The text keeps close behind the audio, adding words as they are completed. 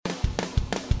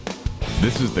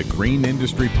This is the Green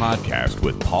Industry Podcast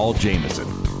with Paul Jameson.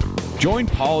 Join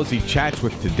Paul as he chats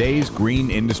with today's green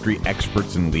industry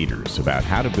experts and leaders about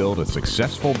how to build a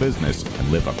successful business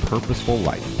and live a purposeful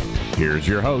life. Here's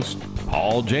your host,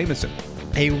 Paul Jameson.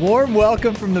 A warm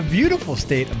welcome from the beautiful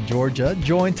state of Georgia,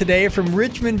 joined today from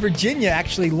Richmond, Virginia,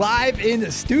 actually live in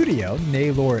the studio,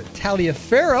 Naylor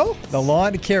Taliaferro, the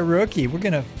lawn care rookie. We're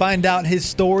going to find out his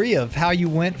story of how you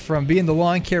went from being the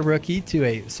lawn care rookie to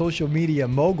a social media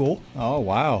mogul. Oh,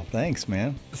 wow. Thanks,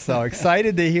 man. So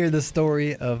excited to hear the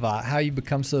story of how you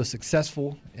become so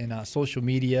successful in social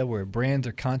media, where brands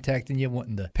are contacting you,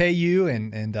 wanting to pay you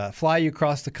and fly you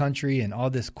across the country, and all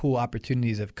this cool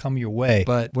opportunities have come your way.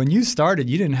 But when you started,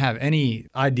 you didn't have any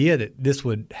idea that this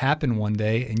would happen one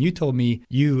day. And you told me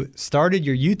you started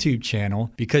your YouTube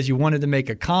channel because you wanted to make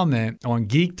a comment on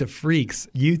Geek to Freaks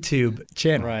YouTube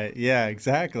channel. Right. Yeah,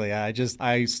 exactly. I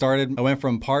went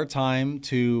from part-time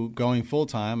to going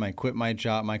full-time. I quit my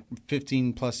job, my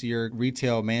 15 plus year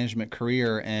retail management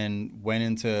career, and went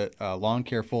into lawn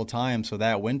care full-time. So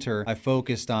that winter I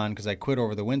focused on, because I quit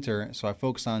over the winter, so I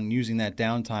focused on using that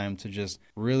downtime to just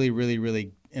really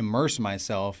immerse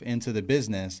myself into the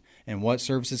business and what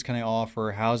services can I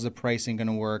offer, how's the pricing going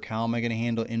to work, how am I going to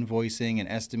handle invoicing and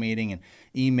estimating and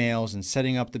emails and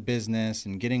setting up the business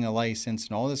and getting a license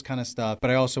and all this kind of stuff.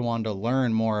 But I also wanted to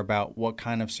learn more about what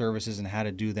kind of services and how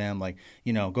to do them, like,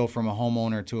 go from a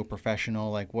homeowner to a professional,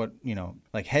 like what,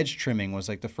 like hedge trimming was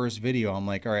like the first video. I'm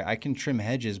like, all right, I can trim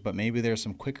hedges, but maybe there's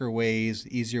some quicker ways,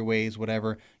 easier ways,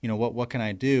 whatever, what can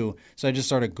I do? So I just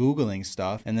started Googling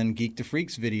stuff, and then Geek to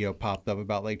Freaks video popped up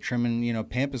about like trimming,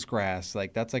 pampas grass.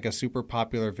 Like that's like a super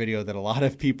popular video that a lot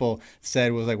of people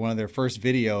said was like one of their first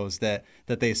videos that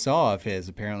they saw of his.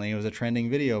 Apparently it was a trending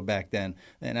video back then.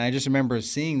 And I just remember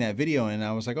seeing that video and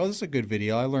I was like, oh, this is a good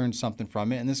video. I learned something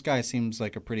from it. And this guy seems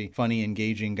like a pretty funny,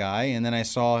 engaging guy. And then I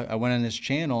went on his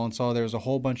channel and saw there was a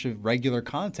whole bunch of regular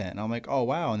content. And I'm like, oh,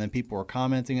 wow. And then people were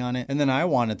commenting on it. And then I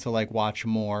wanted to like watch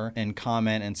more and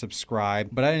comment and subscribe.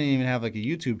 But I didn't even have like a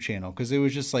YouTube channel, because it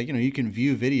was just like, you can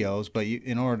view videos, but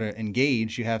in order to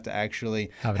engage, you have to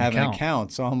actually have an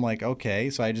account. So I'm like, okay.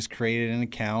 So I just created an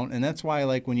account. And that's why,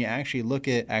 like, when you actually look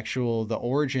at the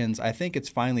origins, I think it's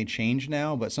finally changed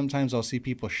now, but sometimes I'll see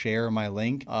people share my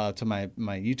link to my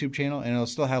YouTube channel, and it'll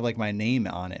still have like my name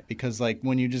on it, because like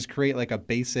when you just create like a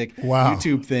basic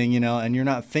YouTube thing, and you're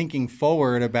not thinking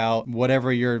forward about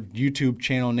whatever your YouTube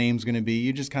channel name's going to be,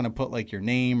 you just kind of put like your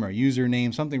name or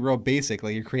username, something real basic,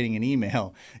 like you're creating an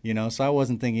email, so I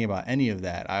wasn't thinking about any of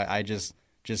that. I just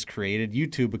created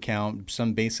YouTube account,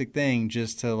 some basic thing,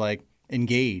 just to like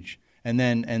engage. And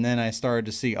then I started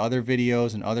to see other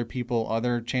videos and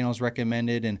other channels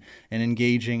recommended and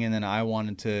engaging. And then I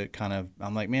wanted to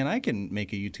I'm like, man, I can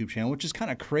make a YouTube channel, which is kind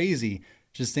of crazy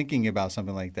just thinking about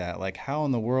something like that. Like, how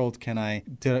in the world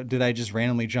did I just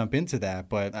randomly jump into that?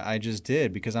 But I just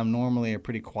did, because I'm normally a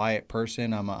pretty quiet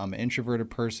person. I'm an introverted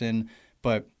person.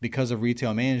 But because of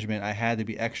retail management, I had to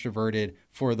be extroverted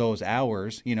for those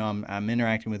hours. I'm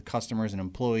interacting with customers and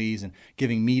employees and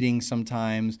giving meetings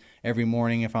sometimes. Every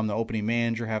morning, if I'm the opening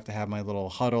manager, I have to have my little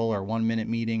huddle or 1-minute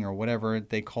meeting or whatever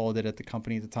they called it at the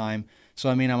company at the time. So,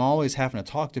 I'm always having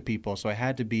to talk to people. So I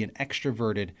had to be an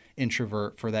extroverted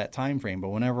introvert for that time frame. But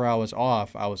whenever I was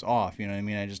off, I was off.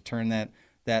 I just turned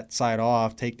that side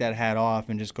off, take that hat off,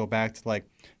 and just go back to like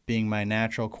being my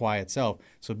natural quiet self.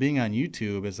 So being on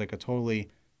YouTube is like a totally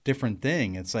different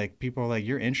thing. It's like people are like,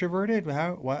 you're introverted?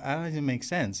 How? That doesn't even make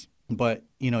sense. But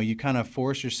you kind of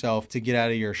force yourself to get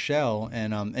out of your shell,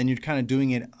 and you're kind of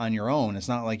doing it on your own. It's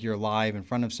not like you're live in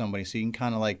front of somebody, so you can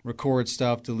kind of like record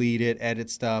stuff, delete it, edit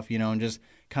stuff, and just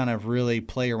kind of really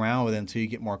play around with it until you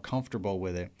get more comfortable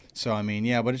with it. So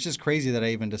but it's just crazy that I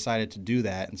even decided to do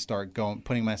that and start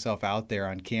putting myself out there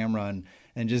on camera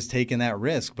and just taking that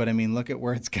risk. But look at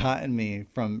where it's gotten me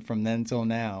from then till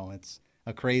now. It's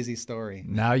a crazy story.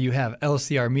 Now you have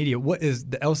LCR Media. What is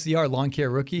the LCR, Lawn Care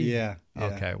Rookie? Yeah.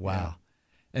 Okay, wow. Yeah.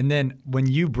 And then when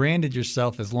you branded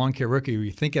yourself as Lawn Care Rookie, were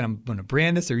you thinking I'm going to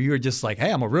brand this, or you were just like,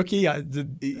 hey, I'm a rookie?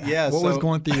 What was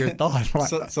going through your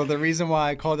thought? So the reason why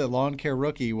I called it Lawn Care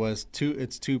Rookie was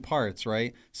it's two parts,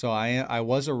 right? So I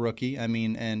was a rookie.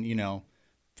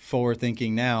 Forward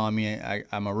thinking now,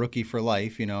 I'm a rookie for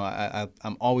life.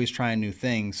 I'm always trying new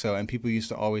things. So, and people used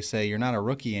to always say, you're not a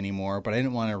rookie anymore, but I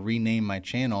didn't want to rename my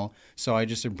channel. So I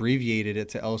just abbreviated it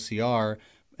to LCR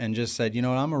and just said,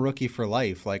 I'm a rookie for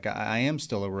life. Like, I am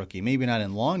still a rookie, maybe not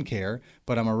in lawn care,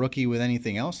 but I'm a rookie with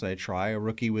anything else that I try, a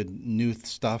rookie with new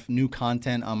stuff, new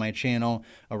content on my channel,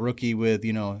 a rookie with,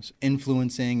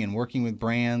 influencing and working with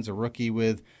brands, a rookie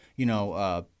with,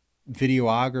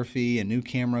 videography and new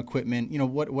camera equipment,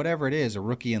 whatever it is, a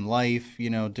rookie in life,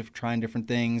 trying different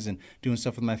things and doing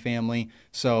stuff with my family.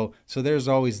 So there's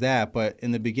always that. But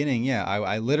in the beginning, yeah,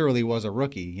 I literally was a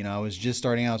rookie. I was just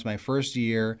starting out. It was my first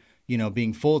year,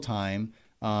 being full-time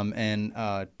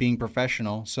and being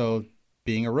professional. So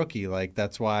being a rookie, like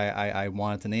that's why I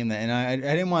wanted to name that. And I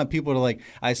didn't want people to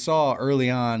I saw early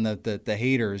on the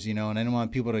haters, and I didn't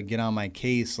want people to get on my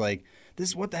case like,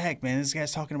 this, what the heck, man, this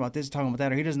guy's talking about this, talking about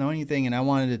that, or he doesn't know anything. And I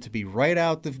wanted it to be right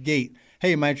out the gate.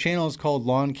 Hey, my channel is called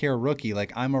Lawn Care Rookie.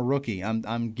 Like, I'm a rookie.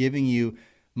 I'm giving you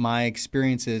my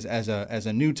experiences as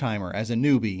a new timer, as a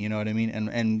newbie, you know what I mean?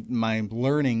 And my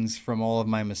learnings from all of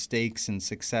my mistakes and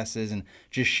successes and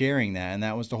just sharing that. And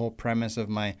that was the whole premise of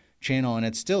my channel, and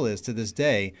it still is to this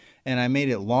day. And I made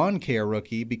it Lawn Care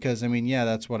Rookie because, yeah,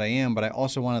 that's what I am, but I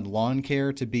also wanted lawn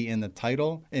care to be in the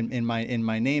title, in my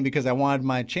name, because I wanted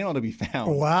my channel to be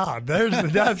found. Wow,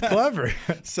 that's clever.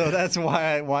 So that's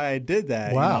why I did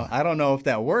that. Wow. I don't know if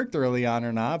that worked early on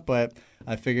or not, but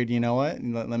I figured, you know what,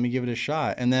 let me give it a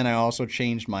shot. And then I also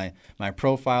changed my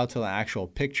profile to an actual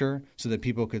picture so that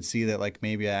people could see that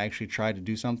maybe I actually tried to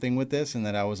do something with this and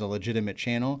that I was a legitimate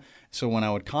channel. So when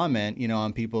I would comment,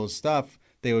 on people's stuff,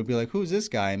 they would be like, who's this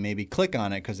guy? And maybe click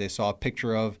on it because they saw a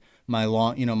picture of my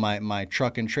lawn, my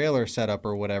truck and trailer setup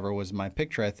or whatever was my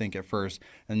picture, I think, at first.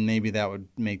 And maybe that would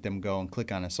make them go and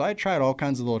click on it. So I tried all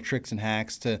kinds of little tricks and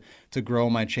hacks to grow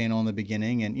my channel in the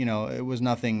beginning. And, it was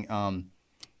nothing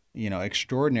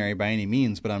extraordinary by any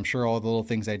means, but I'm sure all the little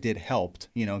things I did helped,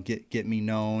 get me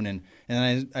known. And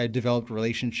then I developed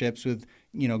relationships with,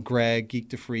 Greg, Geek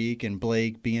to Freak, and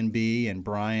Blake, B&B, and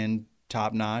Brian,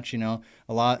 Top Notch, a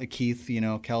lot of Keith,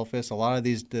 Kelfis, a lot of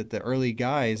these, the early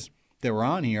guys that were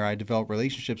on here, I developed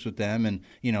relationships with them, and,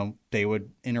 they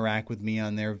would interact with me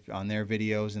on their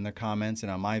videos and their comments,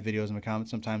 and on my videos and my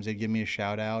comments. Sometimes they'd give me a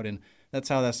shout out, and that's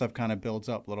how that stuff kind of builds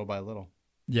up little by little.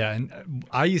 Yeah, and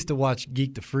I used to watch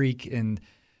Geek to Freak, and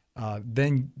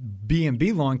then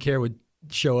B&B Lawn Care would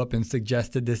show up and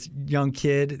suggested this young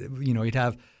kid, he'd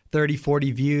have 30,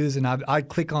 40 views, and I'd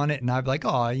click on it, and I'd be like,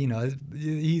 oh,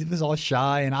 he was all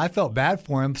shy, and I felt bad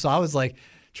for him, so I was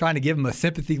trying to give him a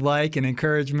sympathy and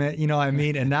encouragement, you know what I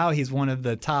mean? And now he's one of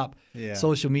the top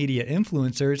social media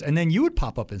influencers, and then you would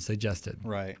pop up and suggest it.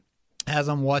 Right. As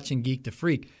I'm watching Geek to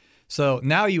Freak. So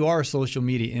now you are a social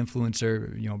media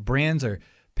influencer. Brands are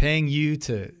paying you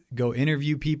to go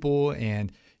interview people,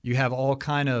 and you have all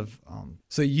kind of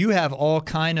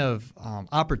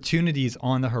opportunities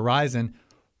on the horizon.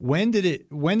 When did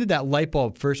that light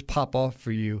bulb first pop off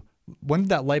for you? When did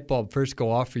that light bulb first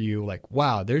go off for you? Like,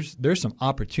 wow, there's some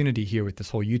opportunity here with this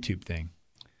whole YouTube thing.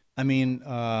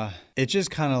 It's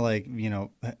just kind of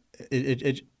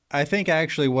I think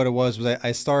actually what it was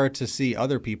I started to see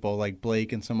other people like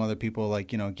Blake and some other people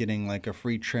getting a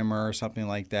free trimmer or something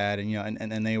like that, and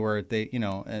and they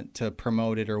to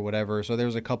promote it or whatever. So there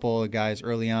was a couple of guys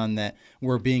early on that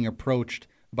were being approached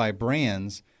by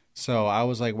brands. So I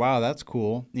was like, wow, that's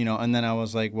cool, and then I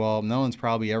was like, well, no one's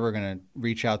probably ever going to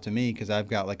reach out to me because I've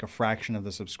got a fraction of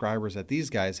the subscribers that these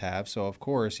guys have. So of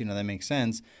course, that makes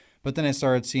sense. But then I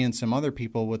started seeing some other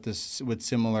people with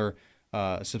similar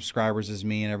subscribers as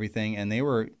me and everything, and they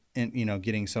were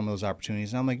getting some of those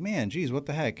opportunities, and I'm like, man, geez, what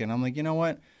the heck? And I'm like, you know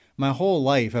what, my whole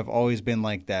life I've always been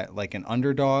like that, like an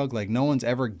underdog. No one's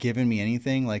ever given me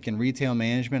anything. In retail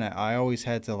management, I always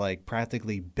had to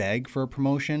practically beg for a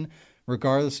promotion,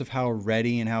 regardless of how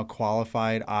ready and how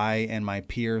qualified I and my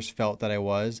peers felt that I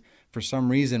was. For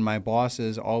some reason, my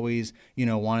bosses always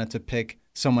wanted to pick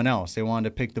someone else. They wanted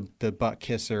to pick the butt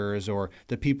kissers or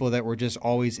the people that were just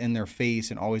always in their face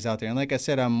and always out there. And like I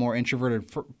said, I'm a more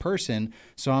introverted person,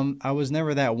 so I was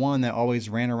never that one that always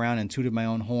ran around and tooted my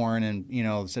own horn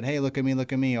and said, hey, look at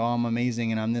me, oh, I'm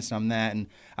amazing and I'm this, I'm that. And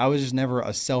I was just never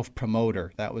a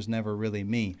self-promoter. That was never really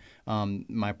me,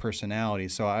 my personality.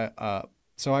 So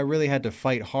I really had to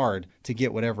fight hard to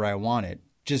get whatever I wanted,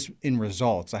 just in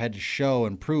results. I had to show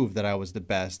and prove that I was the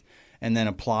best, and then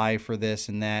apply for this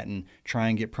and that and try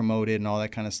and get promoted and all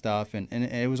that kind of stuff. And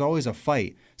it was always a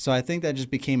fight. So I think that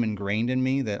just became ingrained in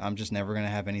me that I'm just never going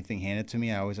to have anything handed to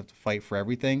me. I always have to fight for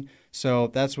everything. So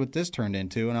that's what this turned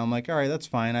into. And I'm like, all right, that's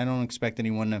fine. I don't expect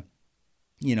anyone to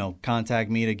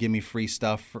contact me to give me free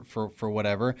stuff for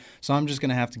whatever. So I'm just going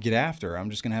to have to get after it.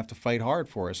 I'm just going to have to fight hard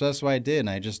for it. So that's what I did. And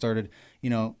I just started,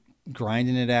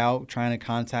 grinding it out, trying to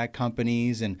contact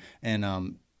companies and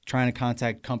trying to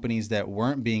contact companies that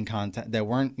weren't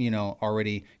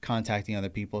already contacting other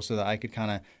people, so that I could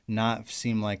kind of not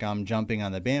seem like I'm jumping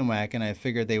on the bandwagon. I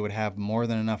figured they would have more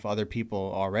than enough other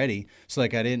people already. So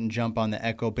like I didn't jump on the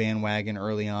Echo bandwagon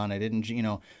early on. I didn't,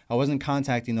 I wasn't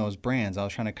contacting those brands. I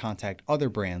was trying to contact other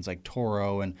brands like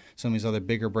Toro and some of these other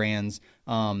bigger brands.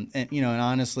 And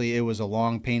honestly, it was a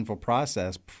long, painful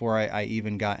process before I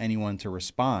even got anyone to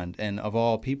respond. And of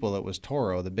all people, it was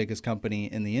Toro, the biggest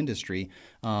company in the industry.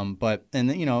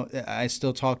 I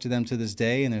still talk to them to this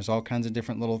day, and there's all kinds of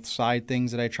different little side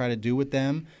things that I try to do with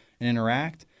them and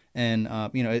interact. And,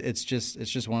 it's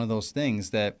just one of those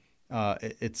things that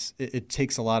it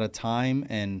takes a lot of time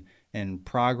and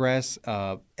progress.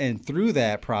 And through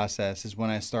that process is when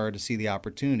I started to see the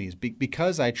opportunities.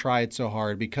 Because I tried so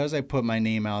hard, because I put my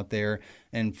name out there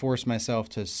and forced myself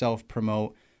to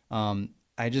self-promote,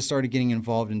 I just started getting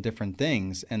involved in different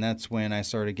things. And that's when I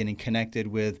started getting connected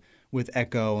with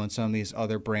Echo and some of these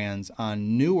other brands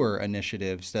on newer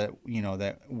initiatives that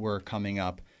were coming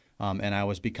up. And I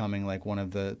was becoming like one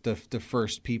of the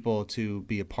first people to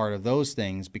be a part of those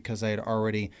things because I had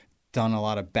already done a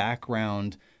lot of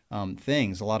background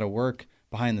things, a lot of work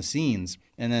behind the scenes.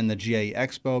 And then the GIE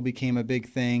Expo became a big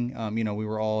thing. We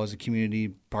were all as a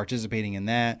community participating in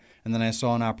that. And then I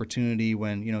saw an opportunity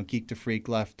when, Geek to Freak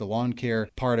left the lawn care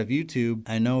part of YouTube.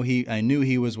 I knew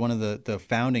he was one of the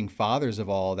founding fathers of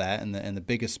all of that and the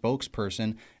biggest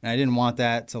spokesperson. And I didn't want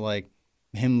that to like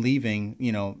him leaving,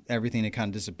 everything to kind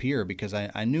of disappear because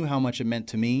I knew how much it meant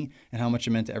to me and how much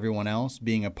it meant to everyone else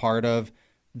being a part of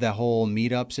the whole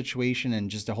meetup situation and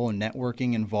just the whole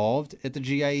networking involved at the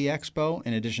GIE Expo,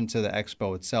 in addition to the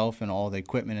expo itself and all the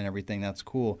equipment and everything. That's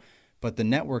cool. But the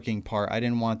networking part, I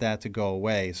didn't want that to go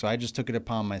away. So I just took it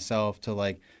upon myself to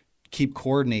like keep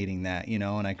coordinating that,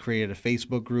 and I created a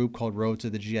Facebook group called Road to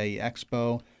the GIE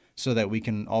Expo so that we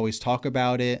can always talk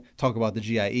about the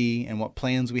GIE and what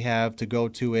plans we have to go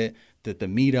to it, the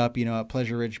meetup, at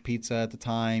Pleasure Ridge Pizza at the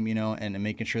time, and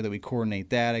making sure that we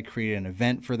coordinate that. I created an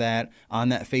event for that on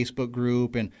that Facebook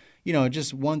group, and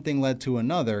just one thing led to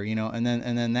another, and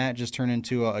then that just turned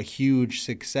into a huge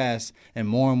success, and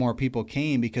more people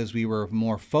came because we were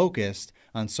more focused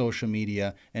on social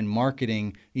media and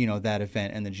marketing, that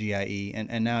event and the GIE.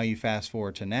 And now you fast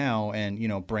forward to now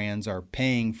and, brands are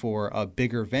paying for a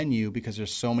bigger venue because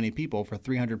there's so many people. For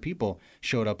 300 people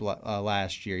showed up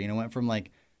last year, went from like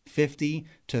 50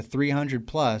 to 300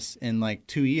 plus in like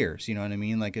 2 years. You know what I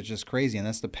mean? Like, it's just crazy. And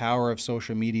that's the power of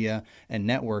social media and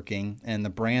networking, and the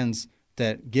brands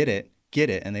that get it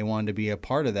and they wanted to be a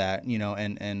part of that,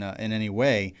 and in any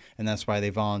way. And that's why they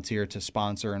volunteer to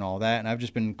sponsor and all that. And I've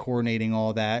just been coordinating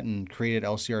all that and created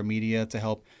LCR Media to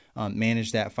help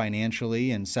manage that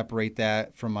financially and separate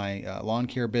that from my lawn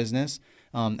care business,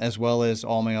 as well as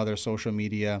all my other social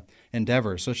media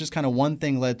endeavors. So it's just kind of one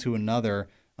thing led to another.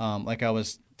 Like I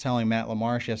was telling Matt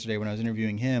LaMarche yesterday when I was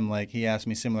interviewing him, like he asked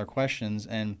me similar questions,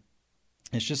 and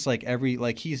it's just like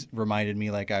he's reminded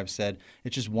me, like I've said,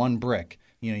 it's just one brick.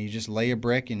 You just lay a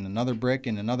brick and another brick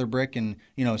and another brick, and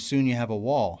soon you have a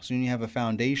wall, soon you have a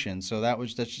foundation. So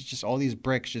that's just all these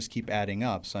bricks just keep adding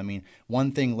up. So I mean,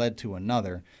 one thing led to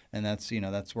another, and that's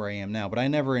where I am now. But I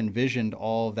never envisioned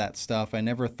all of that stuff. I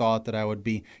never thought that I would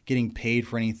be getting paid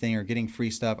for anything or getting free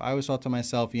stuff. I always thought to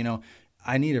myself,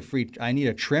 I need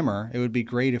a trimmer. It would be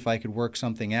great if I could work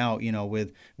something out,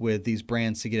 with these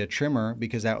brands to get a trimmer,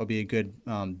 because that would be a good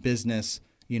business,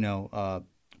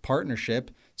 partnership.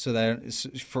 So that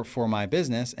for my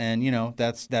business, and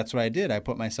that's what I did. I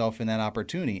put myself in that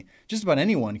opportunity. Just about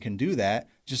anyone can do that.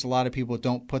 Just a lot of people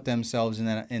don't put themselves in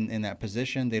that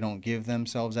position. They don't give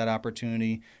themselves that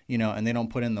opportunity, and they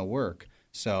don't put in the work.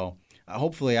 So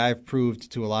hopefully I've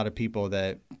proved to a lot of people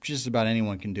that just about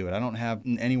anyone can do it. I don't have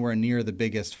anywhere near the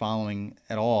biggest following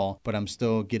at all, but I'm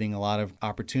still getting a lot of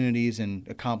opportunities and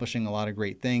accomplishing a lot of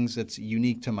great things that's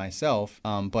unique to myself.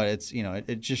 But it's,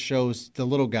 it just shows the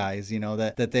little guys,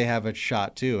 that they have a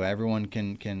shot too. Everyone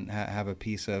can have a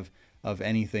piece of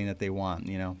anything that they want,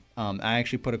 I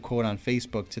actually put a quote on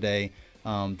Facebook today,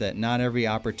 that not every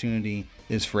opportunity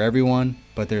is for everyone,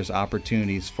 but there's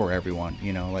opportunities for everyone.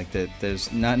 Like that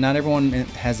there's not everyone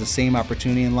has the same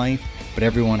opportunity in life, but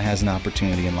everyone has an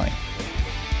opportunity in life.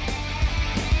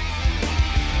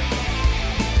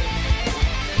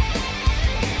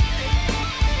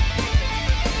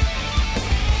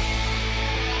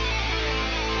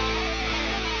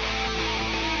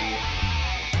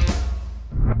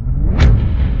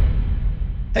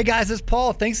 Hey guys, it's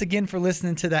Paul. Thanks again for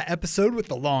listening to that episode with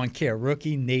the lawn care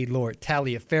rookie, Naylor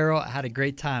Taliaferro. I had a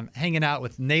great time hanging out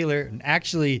with Naylor, and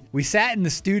actually we sat in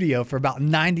the studio for about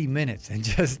 90 minutes and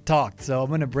just talked. So I'm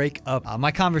going to break up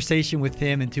my conversation with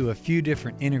him into a few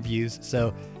different interviews.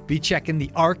 So be checking the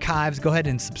archives. Go ahead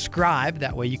and subscribe.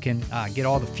 That way you can get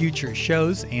all the future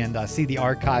shows and see the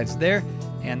archives there.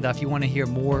 And if you want to hear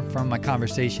more from my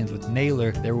conversations with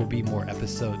Naylor, there will be more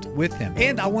episodes with him.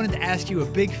 And I wanted to ask you a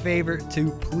big favor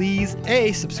to please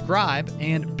A, subscribe,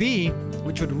 and B,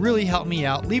 which would really help me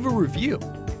out, leave a review.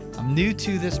 I'm new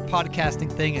to this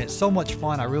podcasting thing and it's so much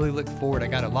fun. I really look forward. I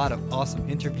got a lot of awesome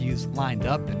interviews lined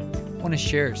up and want to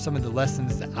share some of the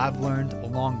lessons that I've learned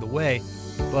along the way.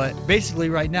 But basically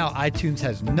right now, iTunes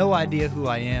has no idea who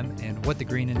I am and what the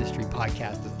Green Industry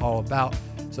Podcast is all about.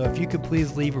 So if you could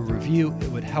please leave a review, it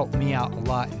would help me out a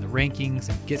lot in the rankings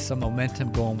and get some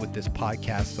momentum going with this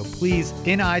podcast. So please,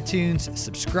 in iTunes,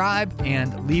 subscribe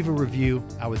and leave a review.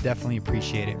 I would definitely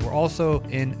appreciate it. We're also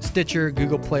in Stitcher,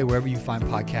 Google Play, wherever you find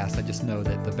podcasts. I just know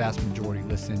that the vast majority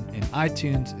listen in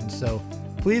iTunes. And so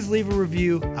please leave a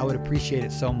review. I would appreciate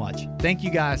it so much. Thank you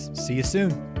guys. See you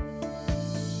soon.